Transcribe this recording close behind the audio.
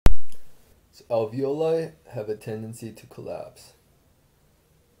alveoli have a tendency to collapse.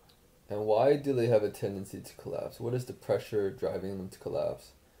 And why do they have a tendency to collapse? What is the pressure driving them to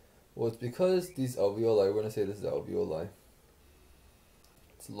collapse? Well, it's because these alveoli, we're going to say this is alveoli.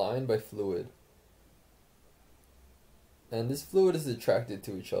 It's lined by fluid. And this fluid is attracted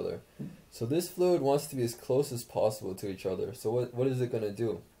to each other. So this fluid wants to be as close as possible to each other. So what is it going to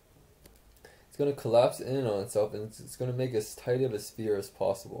do? It's going to collapse in on itself, and it's going to make as tight of a sphere as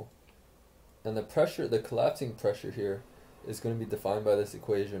possible. And the pressure, the collapsing pressure here, is going to be defined by this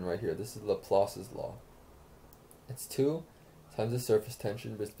equation right here. This is Laplace's law. It's 2 times the surface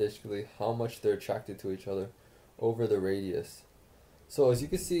tension, but it's basically how much they're attracted to each other over the radius. So as you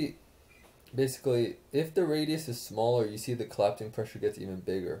can see, basically, if the radius is smaller, you see the collapsing pressure gets even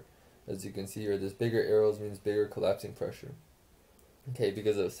bigger. As you can see here, this bigger arrows means bigger collapsing pressure. Okay,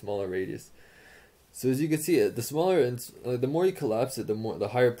 because of a smaller radius. So as you can see, the smaller and the more you collapse it, the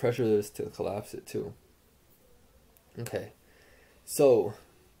higher pressure there is to collapse it too. Okay, so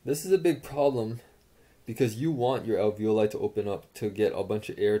this is a big problem because you want your alveoli to open up to get a bunch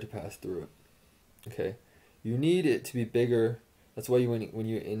of air to pass through it. Okay, you need it to be bigger. That's why when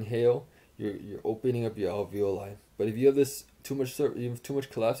you inhale, you're opening up your alveoli. But if you have too much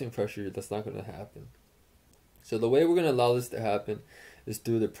collapsing pressure, that's not going to happen. So the way we're going to allow this to happen is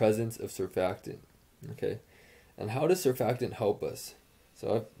through the presence of surfactant. Okay, and how does surfactant help us?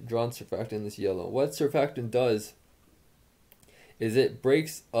 So I've drawn surfactant in this yellow. What surfactant does is it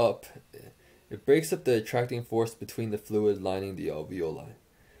breaks up the attracting force between the fluid lining the alveoli.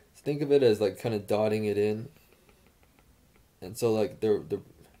 So think of it as like kind of dotting it in. And so like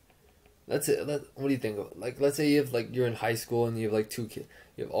that's it. What do you think of? Like, let's say you have you're in high school and you have like 2 kids.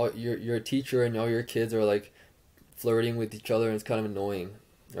 You have you're a teacher and all your kids are like flirting with each other, and it's kind of annoying,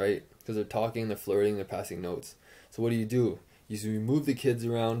 right? Because they're talking, they're flirting, they're passing notes. So what do? You move the kids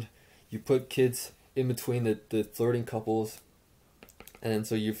around, you put kids in between the flirting couples, and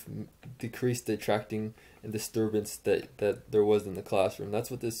so you've decreased the attracting and disturbance that there was in the classroom.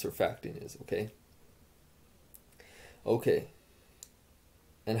 That's what this surfactant is, okay? Okay.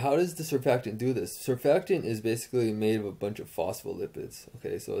 And how does the surfactant do this? Surfactant is basically made of a bunch of phospholipids,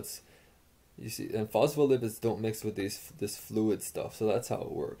 okay? So it's, you see, and phospholipids don't mix with this fluid stuff, so that's how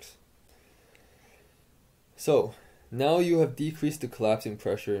it works. So now you have decreased the collapsing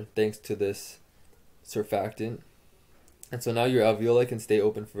pressure thanks to this surfactant, and so now your alveoli can stay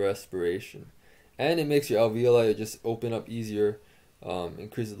open for respiration, and it makes your alveoli just open up easier,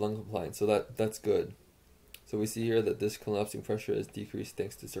 increases lung compliance. So that's good. So we see here that this collapsing pressure is decreased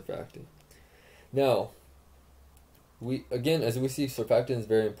thanks to surfactant. Now, as we see, surfactant is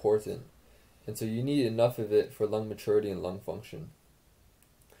very important, and so you need enough of it for lung maturity and lung function.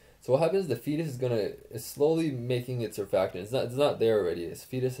 So what happens? The fetus is slowly making its surfactant. It's not there already. Its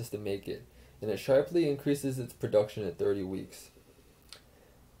fetus has to make it, and it sharply increases its production at 30 weeks.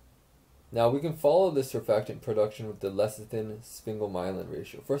 Now we can follow this surfactant production with the lecithin Spinkle Myelin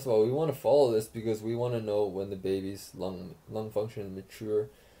ratio. First of all, we want to follow this because we want to know when the baby's lung function is mature,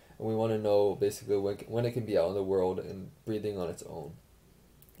 and we want to know basically when it can be out in the world and breathing on its own.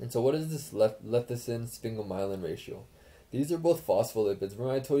 And so what is this lecithin Spinkle Myelin ratio? These are both phospholipids.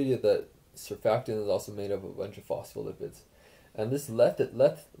 Remember I told you that surfactant is also made up of a bunch of phospholipids. And this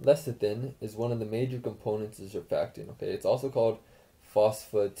lecithin is one of the major components of surfactant. Okay, it's also called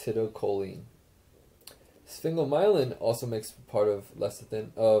phosphatidylcholine. Sphingomyelin also makes part of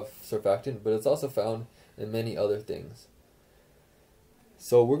surfactant, but it's also found in many other things.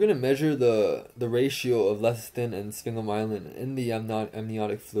 So we're going to measure the ratio of lecithin and sphingomyelin in the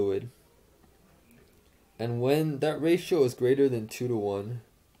amniotic fluid. And when that ratio is greater than 2:1,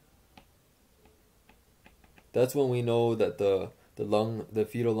 that's when we know that the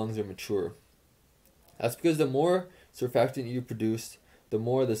fetal lungs are mature. That's because the more surfactant you produce, the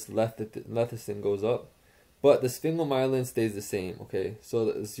more this lecithin goes up, but the sphingomyelin stays the same. Okay, so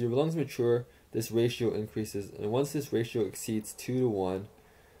as your lungs mature, this ratio increases, and once this ratio exceeds 2:1,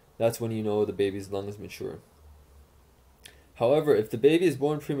 that's when you know the baby's lung is mature. However, if the baby is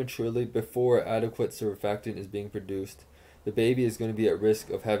born prematurely before adequate surfactant is being produced, the baby is going to be at risk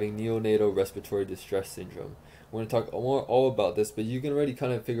of having neonatal respiratory distress syndrome. We're going to talk all about this, but you can already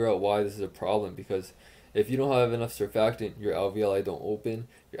kind of figure out why this is a problem, because if you don't have enough surfactant, your alveoli don't open.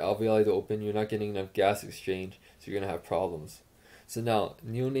 You're not getting enough gas exchange, so you're going to have problems. So now,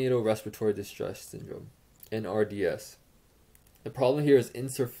 neonatal respiratory distress syndrome, NRDS. The problem here is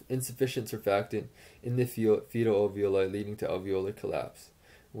insufficient surfactant in the fetal alveoli, leading to alveolar collapse.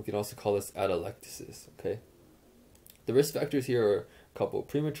 We can also call this atelectasis, okay? The risk factors here are a couple.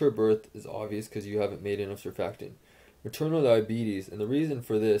 Premature birth is obvious because you haven't made enough surfactant. Maternal diabetes, and the reason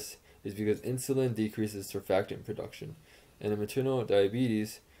for this is because insulin decreases surfactant production. And in maternal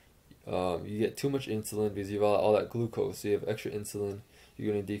diabetes, you get too much insulin because you have all that glucose, so you have extra insulin,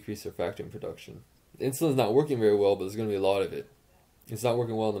 you're going to decrease surfactant production. The insulin's not working very well, but there's going to be a lot of it. It's not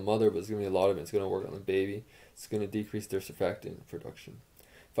working well on the mother, but there's going to be a lot of it. It's going to work on the baby. It's going to decrease their surfactant production.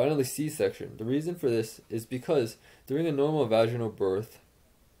 Finally, C-section. The reason for this is because during a normal vaginal birth,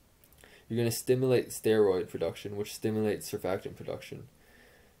 you're going to stimulate steroid production, which stimulates surfactant production.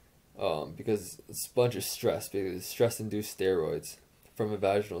 Because it's a bunch of stress, because stress-induced steroids from a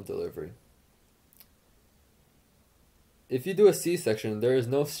vaginal delivery. If you do a C-section, there is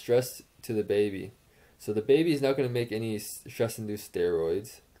no stress to the baby. So the baby is not going to make any stress-induced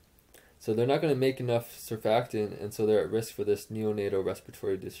steroids. So they're not going to make enough surfactant, and so they're at risk for this neonatal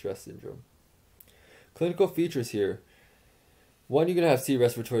respiratory distress syndrome. Clinical features here. One, you're going to have C,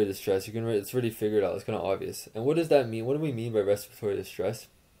 respiratory distress. It's already figured out. It's kind of obvious. And what does that mean? What do we mean by respiratory distress?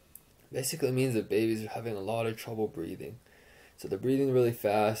 Basically, it means that babies are having a lot of trouble breathing. So they're breathing really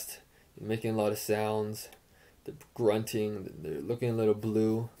fast, they're making a lot of sounds, they're grunting, they're looking a little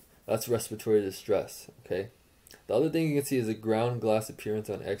blue. That's respiratory distress, okay? The other thing you can see is a ground glass appearance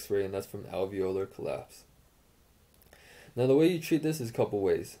on x-ray, and that's from alveolar collapse. Now the way you treat this is a couple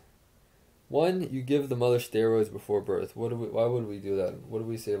ways. One, you give the mother steroids before birth. Why would we do that? What do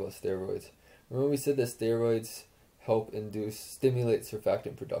we say about steroids? Remember we said that steroids help stimulate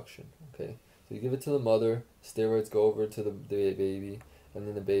surfactant production, okay? So you give it to the mother, steroids go over to the baby, and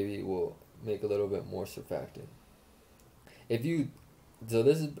then the baby will make a little bit more surfactant. So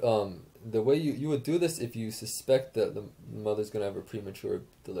this is the way you would do this if you suspect that the mother's going to have a premature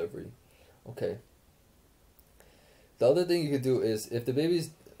delivery. Okay. The other thing you could do is if the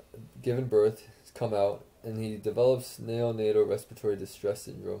baby's given birth, he's come out, and he develops neonatal respiratory distress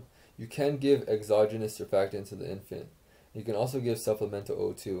syndrome, you can give exogenous surfactant to the infant. You can also give supplemental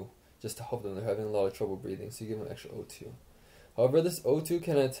O2 just to help them. They're having a lot of trouble breathing, so you give them extra O2. However, this O2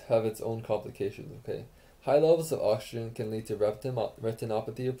 can have its own complications, okay? High levels of oxygen can lead to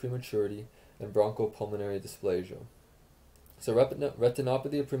retinopathy of prematurity and bronchopulmonary dysplasia. So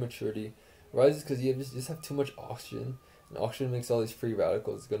retinopathy of prematurity arises because you just have too much oxygen, and oxygen makes all these free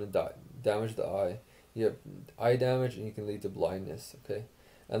radicals. It's going to damage the eye. You have eye damage, and you can lead to blindness, okay?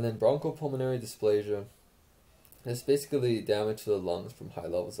 And then bronchopulmonary dysplasia is basically damage to the lungs from high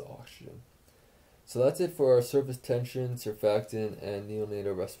levels of oxygen. So that's it for our surface tension, surfactant, and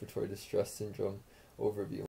neonatal respiratory distress syndrome overview.